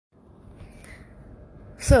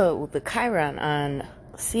So, the Chiron on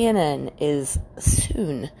CNN is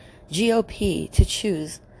soon GOP to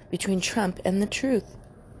choose between Trump and the truth.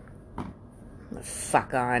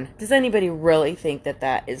 Fuck on. Does anybody really think that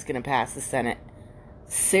that is going to pass the Senate?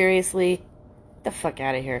 Seriously? Get the fuck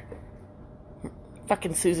out of here.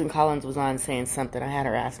 Fucking Susan Collins was on saying something. I had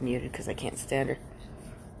her ass muted because I can't stand her.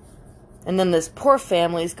 And then this poor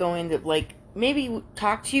family's going to, like, maybe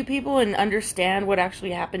talk to you people and understand what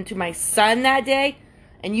actually happened to my son that day.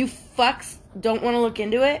 And you fucks don't want to look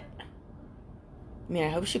into it? I mean, I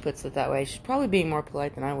hope she puts it that way. She's probably being more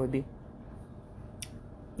polite than I would be.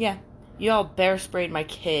 Yeah. Y'all bear sprayed my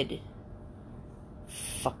kid.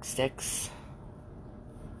 Fuck sticks.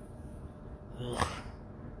 Ugh.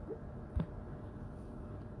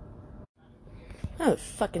 Oh,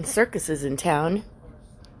 fucking circus is in town.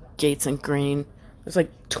 Gates and Green. There's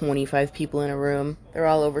like 25 people in a room. They're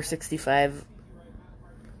all over 65.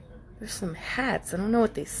 There's some hats. I don't know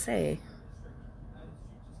what they say.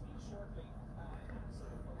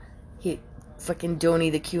 Fucking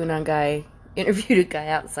Donnie, the QAnon guy, interviewed a guy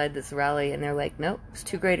outside this rally, and they're like, nope, it's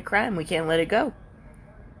too great a crime. We can't let it go.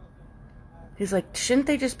 He's like, shouldn't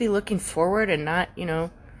they just be looking forward and not,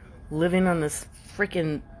 living on this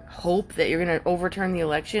freaking hope that you're going to overturn the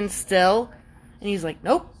election still? And he's like,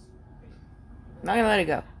 nope, not going to let it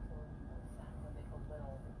go.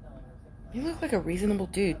 You look like a reasonable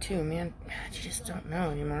dude, too, man. You just don't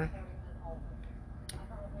know anymore.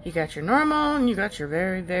 You got your normal, and you got your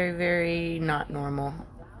very, very, very not normal.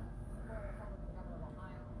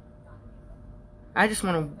 I just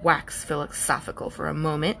want to wax philosophical for a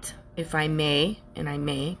moment, if I may, and I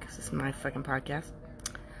may, because this is my fucking podcast.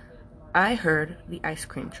 I heard the ice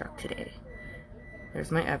cream truck today.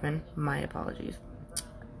 There's my Evan. My apologies.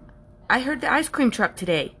 I heard the ice cream truck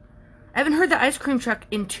today. I haven't heard the ice cream truck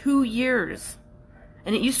in 2 years.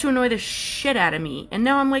 And it used to annoy the shit out of me. And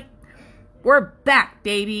now I'm like, we're back,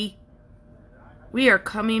 baby. We are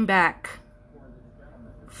coming back.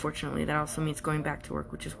 Fortunately, that also means going back to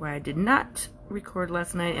work, which is why I did not record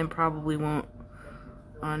last night and probably won't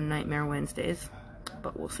on Nightmare Wednesdays.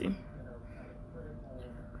 But we'll see.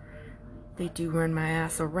 They do run my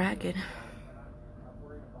ass a ragged.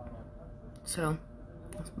 So,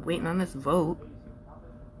 waiting on this vote.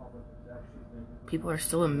 People are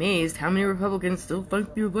still amazed. How many Republicans still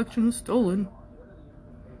think the election was stolen?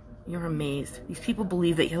 You're amazed. These people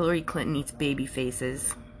believe that Hillary Clinton eats baby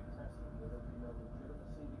faces.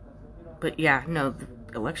 But yeah, no, the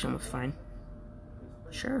election was fine.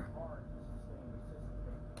 Sure.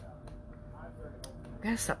 I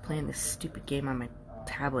gotta stop playing this stupid game on my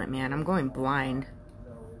tablet, man. I'm going blind.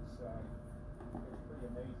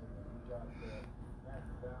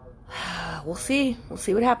 We'll see. We'll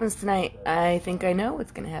see what happens tonight. I think I know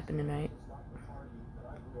what's gonna happen tonight.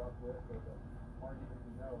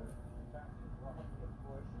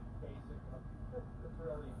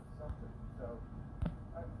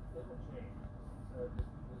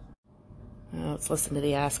 Let's listen to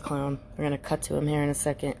the ass clown. We're gonna cut to him here in a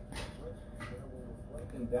second.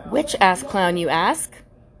 Which ass clown, you ask?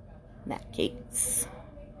 Matt Gaetz.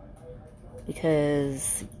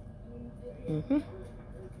 Because...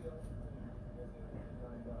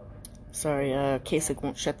 Sorry, Kasich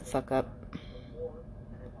won't shut the fuck up.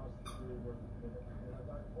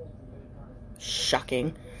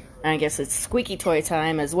 Shocking. I guess it's squeaky toy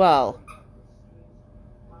time as well.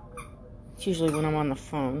 It's usually when I'm on the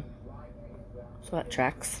phone. So that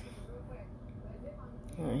tracks.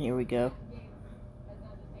 Oh, here we go.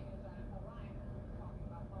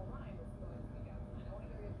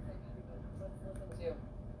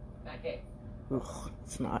 Ugh,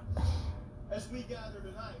 it's not. As we gather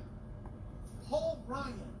tonight, Paul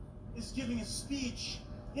Ryan is giving a speech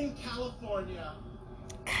in California.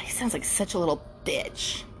 God, he sounds like such a little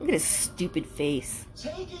bitch. Look at his stupid face.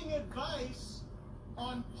 Taking advice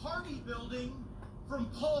on party building from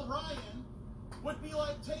Paul Ryan would be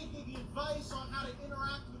like taking advice on how to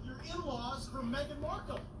interact with your in-laws from Meghan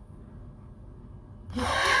Markle.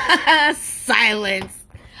 Silence.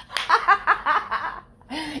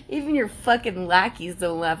 Even your fucking lackeys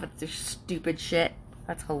don't laugh at this stupid shit.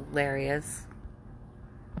 That's hilarious.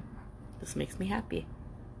 This makes me happy.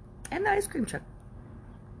 And the ice cream truck.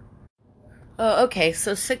 Oh, okay,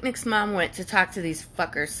 so Sicknick's mom went to talk to these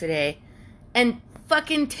fuckers today. And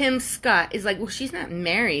fucking Tim Scott is like, well, she's not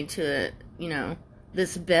married to,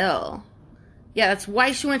 this bill. Yeah, that's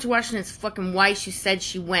why she went to Washington. It's fucking why she said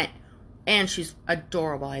she went. And she's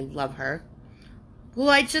adorable. I love her. Well,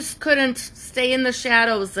 I just couldn't stay in the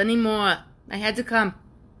shadows anymore. I had to come.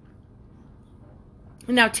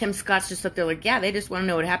 And now Tim Scott's just up there like, yeah, they just want to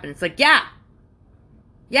know what happened. It's like, yeah.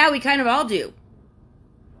 Yeah, we kind of all do.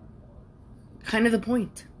 Kind of the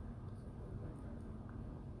point.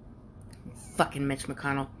 Fucking Mitch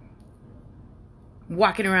McConnell.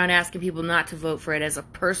 Walking around asking people not to vote for it as a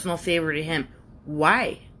personal favor to him.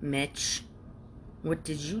 Why, Mitch? What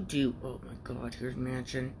did you do? Oh my god, here's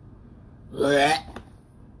Manchin. Blech.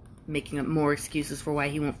 Making up more excuses for why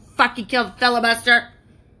he won't fucking kill the filibuster.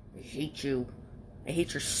 I hate you. I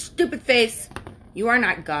hate your stupid face. You are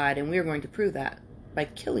not God, and we are going to prove that by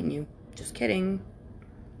killing you. Just kidding.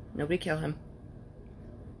 Nobody kill him.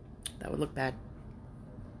 That would look bad.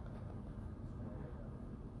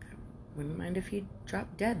 Wouldn't mind if he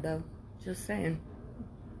dropped dead, though. Just saying.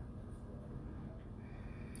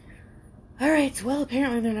 Alright, well,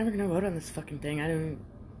 apparently they're never going to vote on this fucking thing. I don't...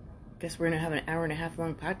 Guess we're going to have an hour and a half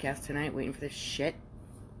long podcast tonight waiting for this shit.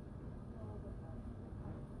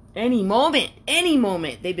 Any moment. Any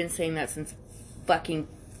moment. They've been saying that since fucking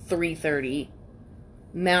 3:30.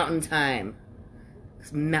 Mountain time.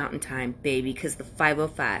 It's mountain time, baby, because the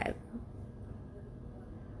 5:05.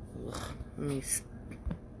 Ugh, let me...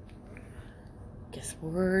 Guess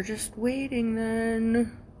we're just waiting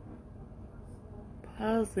then.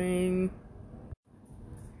 Pausing.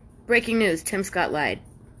 Breaking news, Tim Scott lied.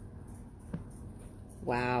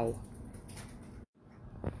 Wow.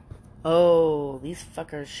 Oh, these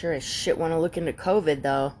fuckers sure as shit want to look into COVID,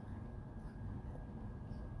 though.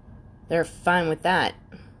 They're fine with that.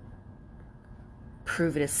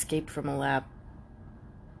 Prove it escaped from a lab.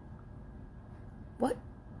 What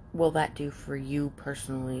will that do for you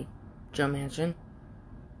personally, Joe Manchin?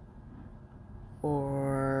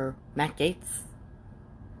 Or Matt Gaetz?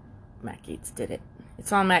 Matt Gaetz did it.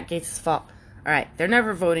 It's all Matt Gaetz' fault. Alright, they're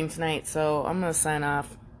never voting tonight, so I'm going to sign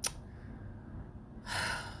off.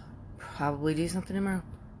 Probably do something tomorrow.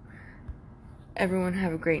 Everyone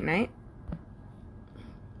have a great night.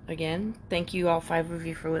 Again, thank you all 5 of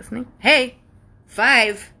you for listening. Hey!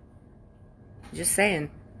 5! Just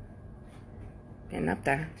saying. Getting up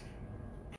there.